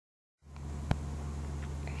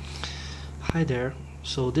Hi there,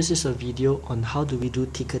 so this is a video on how do we do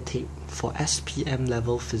ticker tape for SPM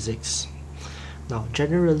level physics. Now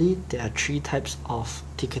generally there are three types of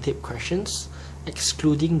ticker tape questions,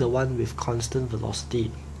 excluding the one with constant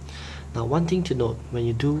velocity. Now one thing to note, when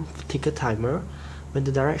you do ticker timer, when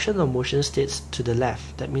the direction of motion states to the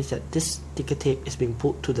left, that means that this ticker tape is being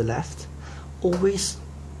pulled to the left. Always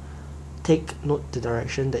take note the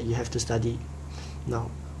direction that you have to study.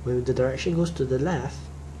 Now when the direction goes to the left,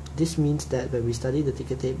 this means that when we study the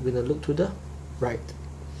ticker tape, we're going to look to the right.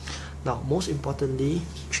 Now, most importantly,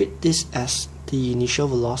 treat this as the initial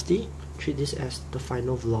velocity, treat this as the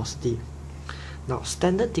final velocity. Now,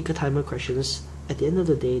 standard ticker timer questions, at the end of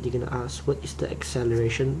the day, they're going to ask what is the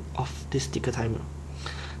acceleration of this ticker timer.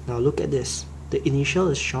 Now, look at this. The initial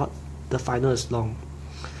is short, the final is long.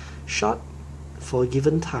 Short for a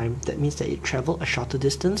given time, that means that it traveled a shorter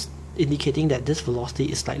distance, indicating that this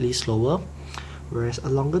velocity is slightly slower. Whereas a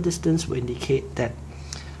longer distance will indicate that,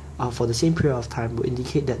 for the same period of time, will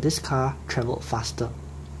indicate that this car traveled faster.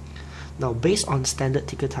 Now, based on standard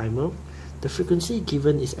ticker timer, the frequency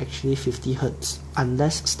given is actually 50 Hz,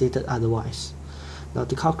 unless stated otherwise. Now,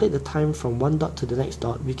 to calculate the time from one dot to the next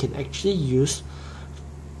dot, we can actually use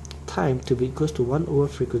time to be equal to 1 over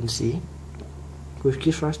frequency, which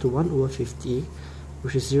gives rise to 1 over 50,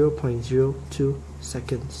 which is 0.02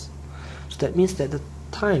 seconds. So that means that the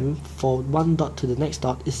time for one dot to the next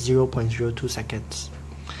dot is 0.02 seconds.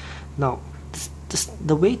 Now,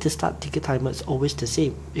 the way to start ticker timer is always the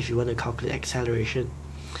same if you want to calculate acceleration.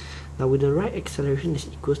 Now, with the right, acceleration is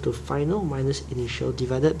equal to final minus initial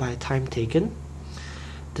divided by time taken.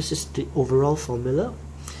 This is the overall formula.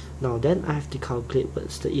 Now, then I have to calculate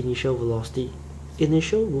what's the initial velocity.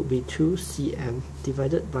 Initial would be 2 cm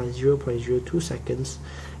divided by 0.02 seconds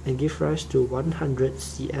and give rise to 100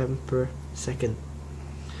 cm per second.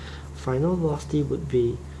 Final velocity would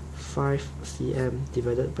be 5 cm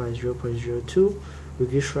divided by 0.02, which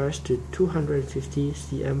gives rise to 250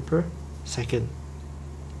 cm per second.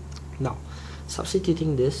 Now,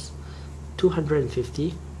 substituting this,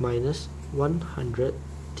 250 minus 100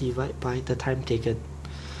 divided by the time taken.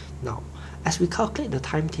 Now, as we calculate the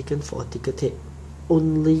time taken for a ticker tape,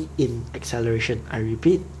 only in acceleration, I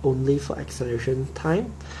repeat, only for acceleration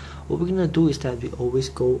time, what we're going to do is that we always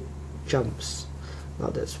go jumps. Now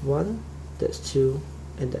that's 1, that's 2,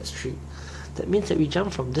 and that's 3. That means that we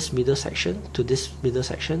jump from this middle section to this middle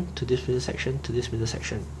section to this middle section to this middle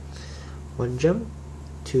section. 1 jump,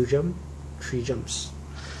 2 jump, 3 jumps.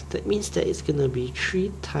 That means that it's going to be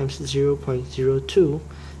 3 times 0.02,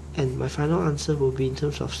 and my final answer will be in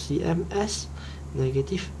terms of cm as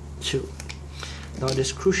 -2. Now it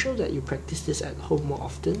is crucial that you practice this at home more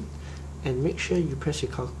often and make sure you press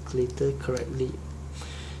your calculator correctly.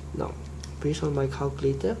 Now, based on my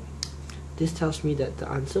calculator, this tells me that the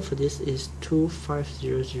answer for this is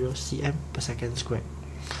 2500 cm per second squared.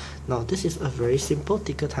 Now, this is a very simple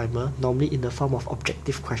ticker timer, normally in the form of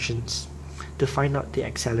objective questions, to find out the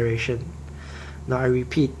acceleration. Now, I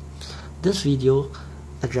repeat, this video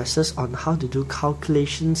addresses on how to do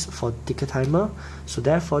calculations for ticker timer, so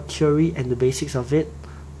therefore theory and the basics of it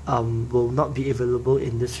will not be available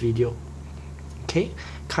in this video. Okay,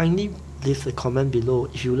 kindly leave a comment below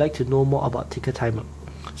if you would like to know more about ticker timer.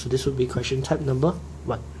 So this would be question type number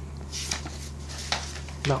 1.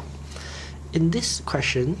 Now, in this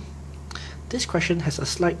question has a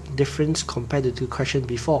slight difference compared to the question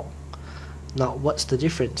before. Now, what's the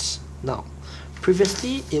difference? Now,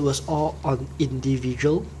 previously it was all on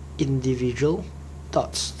individual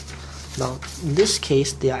dots. Now, in this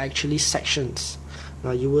case, they are actually sections.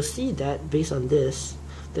 Now, you will see that based on this,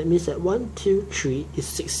 that means that 1, 2, 3 is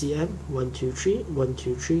 6 cm, 1, 2, 3, 1,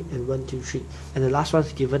 2, 3, and 1, 2, 3. And the last one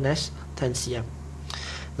is given as 10 cm.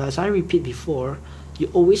 Now, as I repeat before, you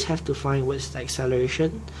always have to find what is the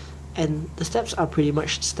acceleration, and the steps are pretty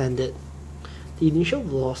much standard. The initial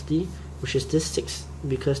velocity, which is this 6,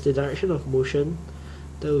 because the direction of motion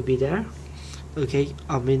that will be there, okay,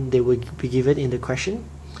 they will be given in the question.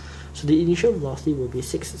 So the initial velocity will be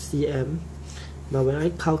 6 cm. Now when I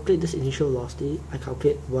calculate this initial velocity, I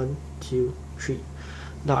calculate 1, 2, 3.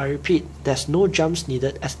 Now I repeat, there's no jumps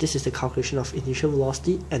needed as this is the calculation of initial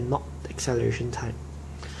velocity and not the acceleration time.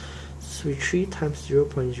 So 3 times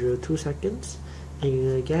 0.02 seconds, and you're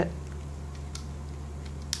going to get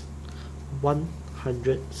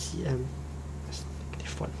 100 cm. That's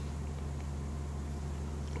 -1.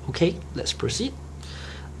 Okay, let's proceed.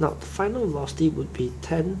 Now the final velocity would be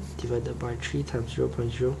 10 divided by 3 times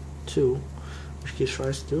 0.02, which gives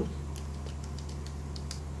rise to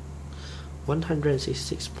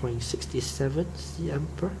 166.67 cm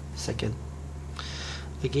per second.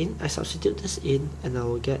 again, I substitute this in and I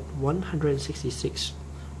will get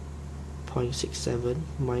 166.67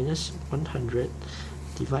 minus 100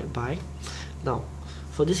 divided by. Now,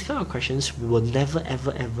 for this kind of questions, we will never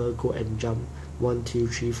ever go and jump 1, 2,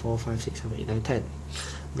 3, 4, 5, 6, 7, 8, 9, 10.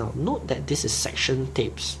 Now, note that this is section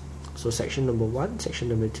tapes. So section number 1, section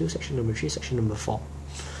number 2, section number 3, section number 4.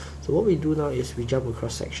 So what we do now is we jump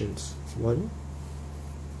across sections. 1,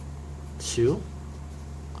 2,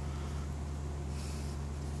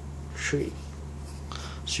 3.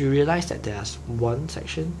 So you realize that there's 1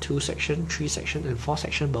 section, 2 section, 3 section, and 4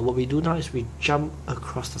 section, but what we do now is we jump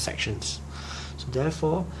across the sections. So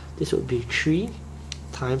therefore, this would be 3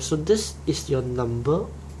 times, so this is your number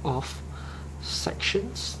of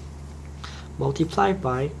sections multiplied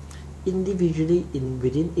by individually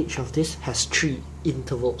within each of this has 3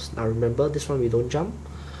 intervals. Now remember, this one we don't jump,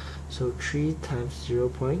 so 3 times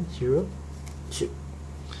 0.02.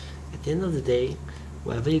 At the end of the day,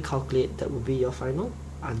 whatever you calculate, that will be your final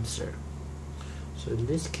answer. So in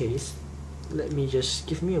this case, let me just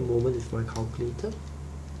give me a moment with my calculator,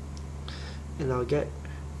 and I'll get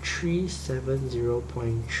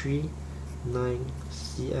 370.39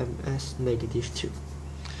 cms negative 2.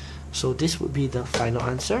 So this would be the final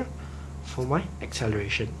answer for my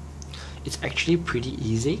acceleration. It's actually pretty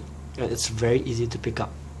easy, and it's very easy to pick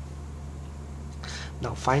up.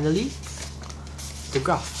 Now finally, the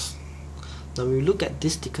graphs. Now when we look at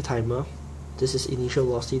this ticker timer, this is initial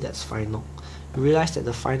velocity, that's final. You realize that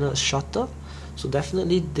the final is shorter, so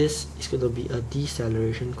definitely this is going to be a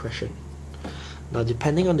deceleration question. Now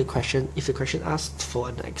depending on the question, if the question asks for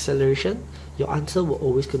an acceleration, your answer will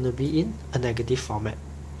always going to be in a negative format.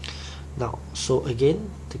 Now, so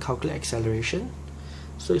again, to calculate acceleration,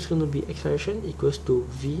 so it's going to be acceleration equals to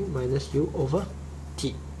v minus u over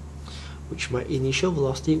t, which my initial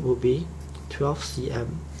velocity will be 12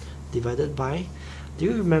 cm divided by, do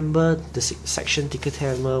you remember the section ticker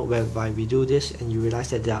timer whereby we do this and you realize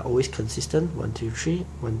that they are always consistent? 1, 2, 3,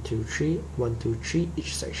 1, 2, 3, 1, 2, 3,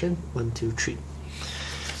 each section, 1, 2, 3.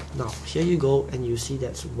 Now here you go, and you see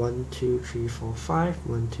that's 1, 2, 3, 4, 5,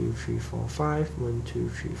 1, 2, 3, 4, 5, 1, 2,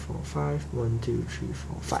 3, 4, 5, 1, 2, 3,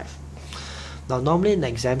 4, 5. Now normally in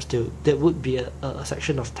exams there would be a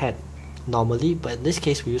section of 10 normally, but in this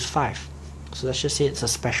case we use 5. So let's just say it's a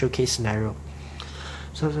special case scenario.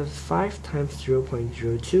 So that's 5 times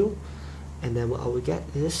 0.02, and then what I will get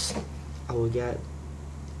is, I will get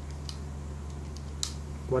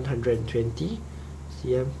 120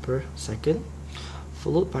 cm per second,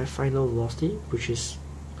 followed by final velocity, which is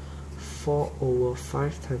 4 over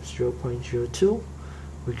 5 times 0.02,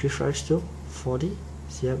 which gives rise to 40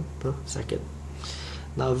 cm per second.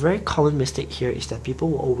 Now a very common mistake here is that people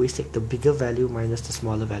will always take the bigger value minus the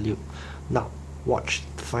smaller value. Now watch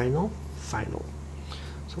the final.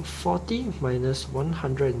 So 40 minus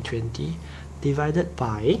 120 divided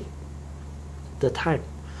by the time.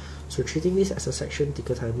 So treating this as a section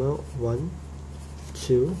ticker timer, 1,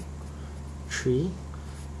 2, 3,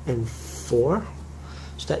 and 4.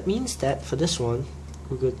 So that means that for this one,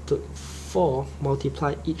 we're going to take 4,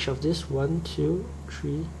 multiply each of this, 1, 2,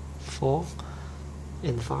 3, 4,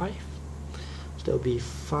 and 5. So that will be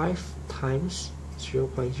 5 times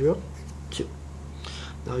 0.02.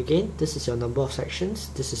 Now again, this is your number of sections,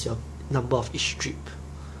 this is your number of each strip.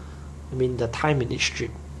 I mean the time in each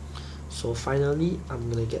strip. So finally, I'm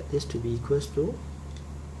going to get this to be equals to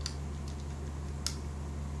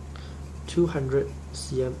 200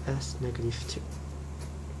 cms negative 2.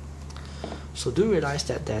 So do realize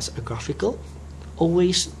that there's a graphical,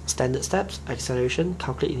 always standard steps, acceleration,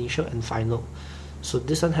 calculate initial, and final. So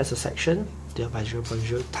this one has a section divided by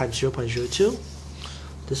 0.0 times 0.02.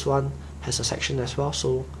 This one has a section as well,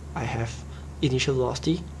 so I have initial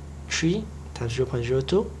velocity 3 times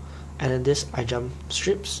 0.02, and then this I jump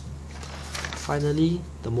strips. Finally,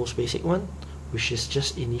 the most basic one, which is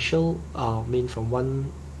just initial, mean from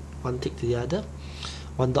one tick to the other,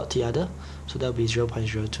 one dot to the other, so that will be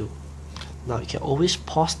 0.02. Now you can always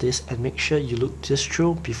pause this and make sure you look this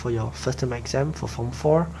through before your first term exam for Form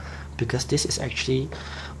 4, because this is actually,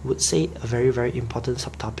 would say, a very important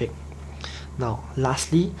subtopic. Now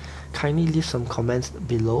lastly, kindly leave some comments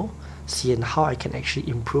below seeing how I can actually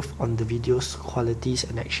improve on the video's qualities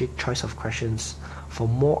and actually choice of questions. For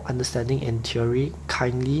more understanding and theory,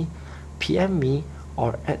 kindly PM me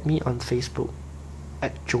or add me on Facebook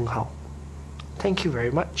at Jung Hao. Thank you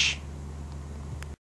very much.